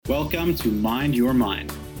Welcome to Mind Your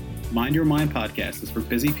Mind. Mind Your Mind podcast is for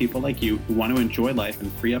busy people like you who want to enjoy life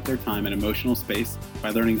and free up their time and emotional space by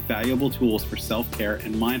learning valuable tools for self-care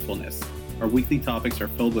and mindfulness. Our weekly topics are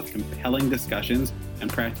filled with compelling discussions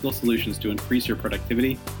and practical solutions to increase your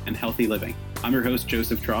productivity and healthy living. I'm your host,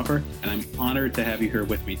 Joseph Tropper, and I'm honored to have you here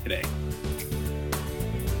with me today.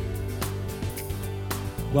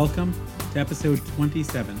 Welcome to episode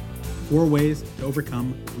 27, 4 Ways to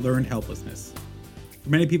Overcome Learned Helplessness. For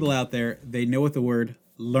many people out there, they know what the word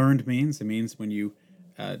learned means. It means when you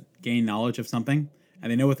gain knowledge of something.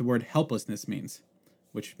 And they know what the word helplessness means,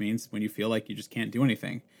 which means when you feel like you just can't do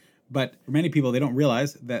anything. But for many people, they don't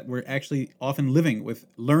realize that we're actually often living with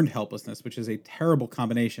learned helplessness, which is a terrible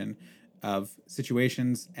combination of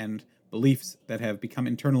situations and beliefs that have become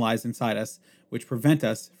internalized inside us, which prevent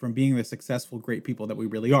us from being the successful, great people that we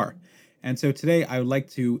really are. And so today, I would like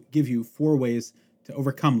to give you 4 ways to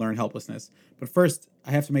overcome learned helplessness. But first,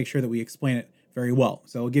 I have to make sure that we explain it very well.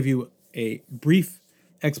 So I'll give you a brief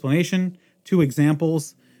explanation, 2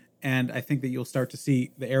 examples, and I think that you'll start to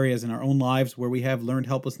see the areas in our own lives where we have learned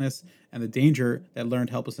helplessness and the danger that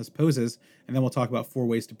learned helplessness poses. And then we'll talk about 4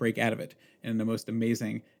 ways to break out of it in the most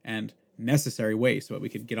amazing and necessary way so that we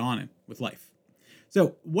could get on with life.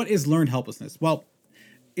 So what is learned helplessness? Well,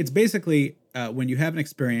 it's basically when you have an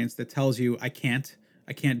experience that tells you, I can't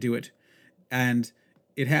do it. And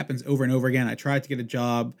it happens over and over again. I tried to get a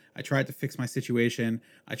job. I tried to fix my situation.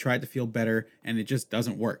 I tried to feel better, and it just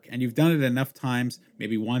doesn't work. And you've done it enough times,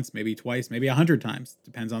 maybe once, maybe twice, maybe 100 times.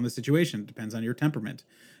 Depends on the situation. Depends on your temperament.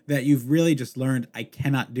 That you've really just learned, I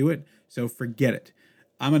cannot do it, so forget it.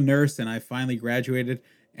 I'm a nurse, and I finally graduated,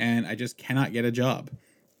 and I just cannot get a job.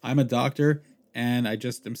 I'm a doctor, and I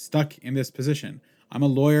just am stuck in this position. I'm a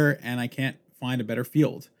lawyer, and I can't find a better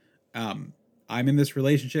field. I'm in this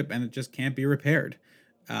relationship and it just can't be repaired.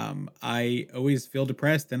 I always feel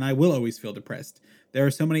depressed and I will always feel depressed. There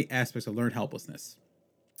are so many aspects of learned helplessness.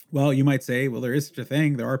 Well, you might say, well, there is such a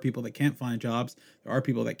thing. There are people that can't find jobs. There are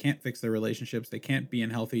people that can't fix their relationships. They can't be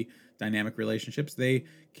in healthy, dynamic relationships. They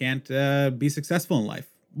can't be successful in life.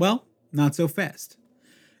 Well, not so fast.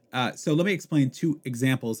 So let me explain 2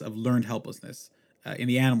 examples of learned helplessness in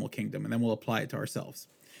the animal kingdom, and then we'll apply it to ourselves.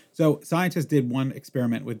 So scientists did one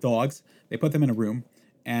experiment with dogs. They put them in a room,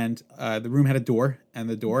 and the room had a door, and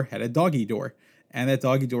the door had a doggy door. And that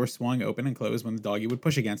doggy door swung open and closed when the doggy would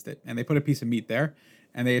push against it. And they put a piece of meat there,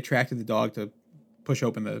 and they attracted the dog to push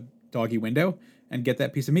open the doggy window and get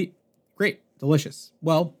that piece of meat. Great, delicious.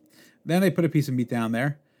 Well, then they put a piece of meat down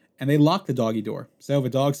there, and they locked the doggy door. So if a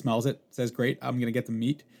dog smells it, says, great, I'm going to get the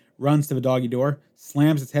meat, runs to the doggy door,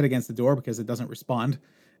 slams its head against the door because it doesn't respond,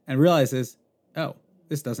 and realizes, oh,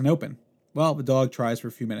 this doesn't open. Well, the dog tries for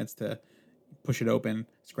a few minutes to push it open,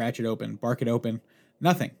 scratch it open, bark it open.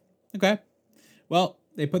 Nothing. Okay. Well,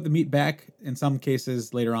 they put the meat back in some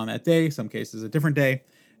cases later on that day, some cases a different day.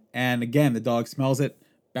 And again, the dog smells it,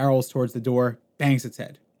 barrels towards the door, bangs its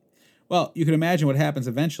head. Well, you can imagine what happens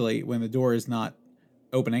eventually when the door is not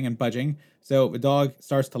opening and budging. So the dog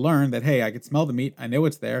starts to learn that, hey, I can smell the meat. I know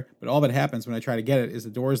it's there, but all that happens when I try to get it is the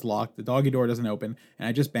door is locked, the doggy door doesn't open, and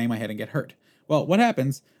I just bang my head and get hurt. Well, what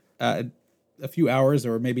happens a few hours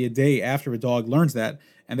or maybe a day after a dog learns that,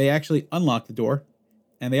 and they actually unlock the door,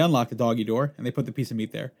 and they unlock the doggy door, and they put the piece of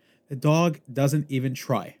meat there? The dog doesn't even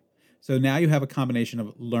try. So now you have a combination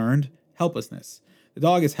of learned helplessness. The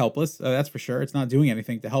dog is helpless, that's for sure. It's not doing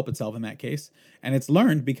anything to help itself in that case. And it's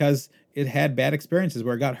learned because it had bad experiences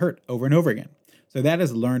where it got hurt over and over again. So that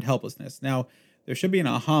is learned helplessness. Now, there should be an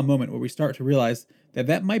aha moment where we start to realize that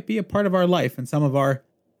that might be a part of our life and some of our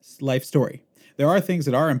life story. There are things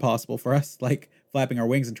that are impossible for us, like flapping our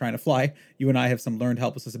wings and trying to fly. You and I have some learned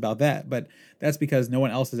helplessness about that, but that's because no one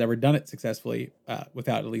else has ever done it successfully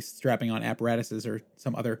without at least strapping on apparatuses or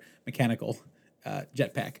some other mechanical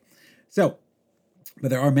jetpack. But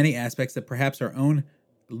there are many aspects that perhaps our own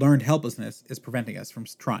learned helplessness is preventing us from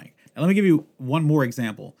trying. Now, let me give you one more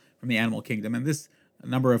example from the animal kingdom, and this a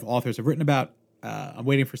number of authors have written about. I'm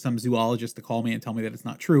waiting for some zoologist to call me and tell me that it's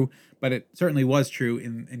not true, but it certainly was true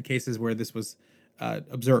in cases where this was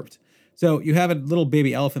observed. So you have a little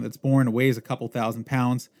baby elephant that's born, weighs a couple thousand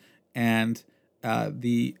pounds, and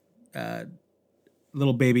the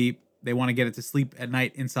little baby, they want to get it to sleep at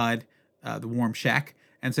night inside the warm shack,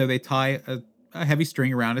 and so they tie a heavy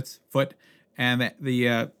string around its foot, and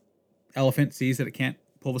the elephant sees that it can't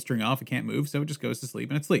pull the string off, it can't move, so it just goes to sleep,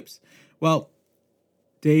 and it sleeps. Well,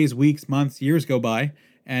 days, weeks, months, years go by,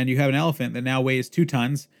 and you have an elephant that now weighs 2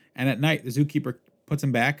 tons, and at night, the zookeeper puts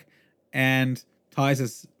him back and ties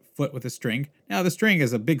his foot with a string. Now, the string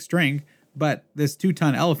is a big string, but this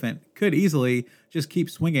 2-ton elephant could easily just keep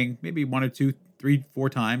swinging maybe 1 or 2 3-4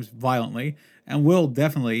 times violently and will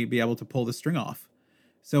definitely be able to pull the string off.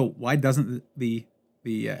 So why doesn't the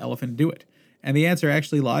elephant do it? And the answer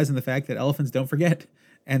actually lies in the fact that elephants don't forget.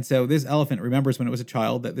 And so this elephant remembers when it was a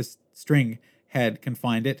child that this string had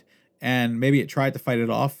confined it, and maybe it tried to fight it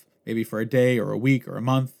off, maybe for a day or a week or a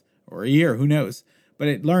month or a year, who knows. But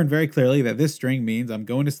it learned very clearly that this string means I'm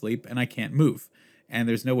going to sleep and I can't move, and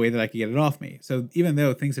there's no way that I can get it off me. So even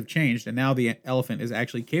though things have changed and now the elephant is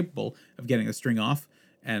actually capable of getting the string off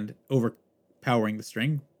and overpowering the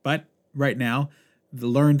string, but right now the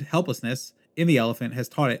learned helplessness in the elephant has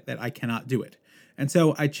taught it that I cannot do it. And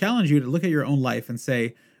so I challenge you to look at your own life and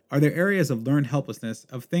say, are there areas of learned helplessness,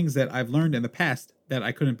 of things that I've learned in the past that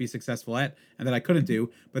I couldn't be successful at and that I couldn't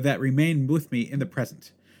do, but that remain with me in the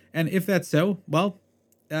present? And if that's so, well,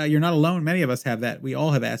 you're not alone. Many of us have that. We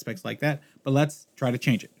all have aspects like that, but let's try to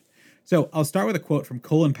change it. So I'll start with a quote from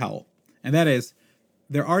Colin Powell, and that is,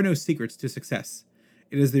 "There are no secrets to success.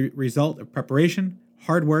 It is the result of preparation,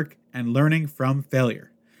 hard work, and learning from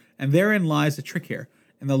failure." And therein lies the trick here,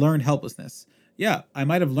 in the learned helplessness. Yeah, I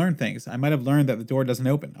might have learned things. I might have learned that the door doesn't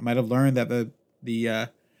open. I might have learned that the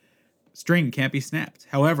string can't be snapped.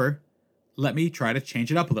 However, let me try to change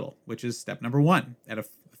it up a little, which is step number 1 out of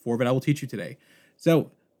 4 that I will teach you today.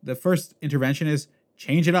 So the first intervention is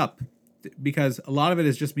change it up, because a lot of it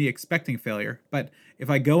is just me expecting failure. But if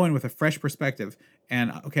I go in with a fresh perspective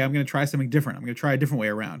and, okay, I'm going to try something different. I'm going to try a different way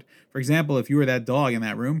around. For example, if you were that dog in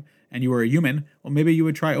that room and you were a human, well, maybe you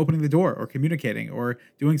would try opening the door or communicating or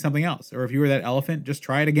doing something else. Or if you were that elephant, just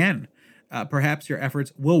try it again. Perhaps your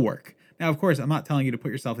efforts will work. Now, of course, I'm not telling you to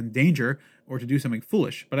put yourself in danger or to do something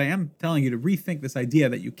foolish, but I am telling you to rethink this idea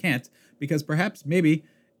that you can't, because perhaps maybe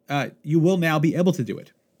you will now be able to do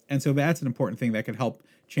it. And so that's an important thing that can help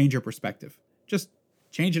change your perspective. Just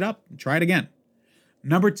change it up and try it again.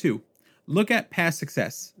 Number 2, look at past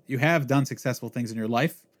success. You have done successful things in your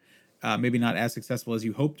life. Maybe not as successful as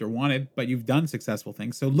you hoped or wanted, but you've done successful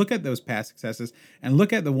things. So look at those past successes and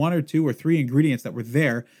look at the 1 or 2 or 3 ingredients that were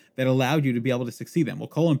there that allowed you to be able to succeed them. Well,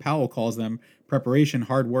 Colin Powell calls them preparation,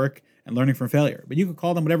 hard work, and learning from failure. But you could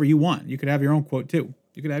call them whatever you want. You could have your own quote too.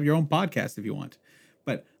 You could have your own podcast if you want.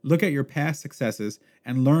 But look at your past successes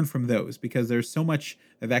and learn from those, because there's so much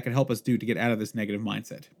that could help us do to get out of this negative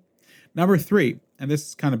mindset. Number 3, and this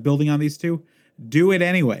is kind of building on these 2, do it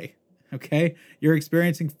anyway. Okay? You're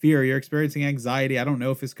experiencing fear. You're experiencing anxiety. I don't know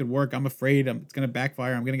if this could work. I'm afraid it's going to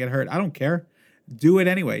backfire. I'm going to get hurt. I don't care. Do it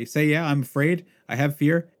anyway. Say, yeah, I'm afraid. I have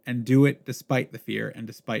fear, and do it despite the fear and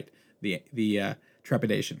despite the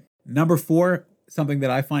trepidation. Number 4, something that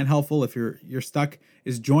I find helpful if you're stuck,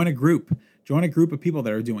 is join a group. Join a group of people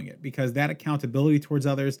that are doing it, because that accountability towards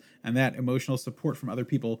others and that emotional support from other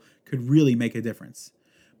people could really make a difference.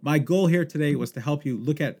 My goal here today was to help you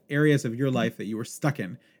look at areas of your life that you were stuck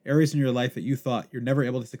in, areas in your life that you thought you're never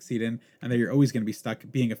able to succeed in, and that you're always going to be stuck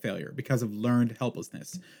being a failure because of learned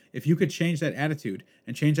helplessness. If you could change that attitude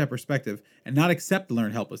and change that perspective and not accept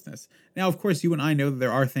learned helplessness. Now, of course, you and I know that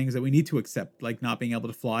there are things that we need to accept, like not being able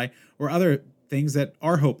to fly, or other things that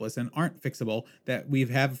are hopeless and aren't fixable that we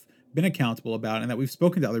have been accountable about and that we've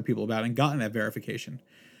spoken to other people about and gotten that verification.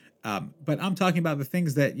 But I'm talking about the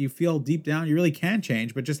things that you feel deep down you really can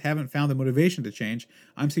change, but just haven't found the motivation to change.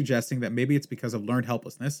 I'm suggesting that maybe it's because of learned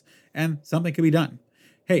helplessness and something could be done.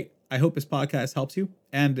 Hey, I hope this podcast helps you.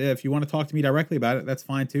 And if you want to talk to me directly about it, that's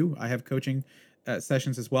fine too. I have coaching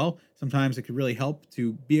sessions as well. Sometimes it could really help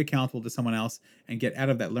to be accountable to someone else and get out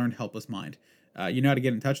of that learned helpless mind. You know how to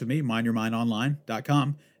get in touch with me,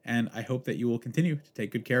 mindyourmindonline.com. And I hope that you will continue to take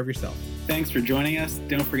good care of yourself. Thanks for joining us.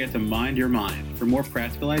 Don't forget to mind your mind. For more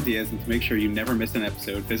practical ideas and to make sure you never miss an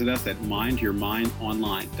episode, visit us at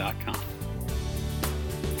mindyourmindonline.com.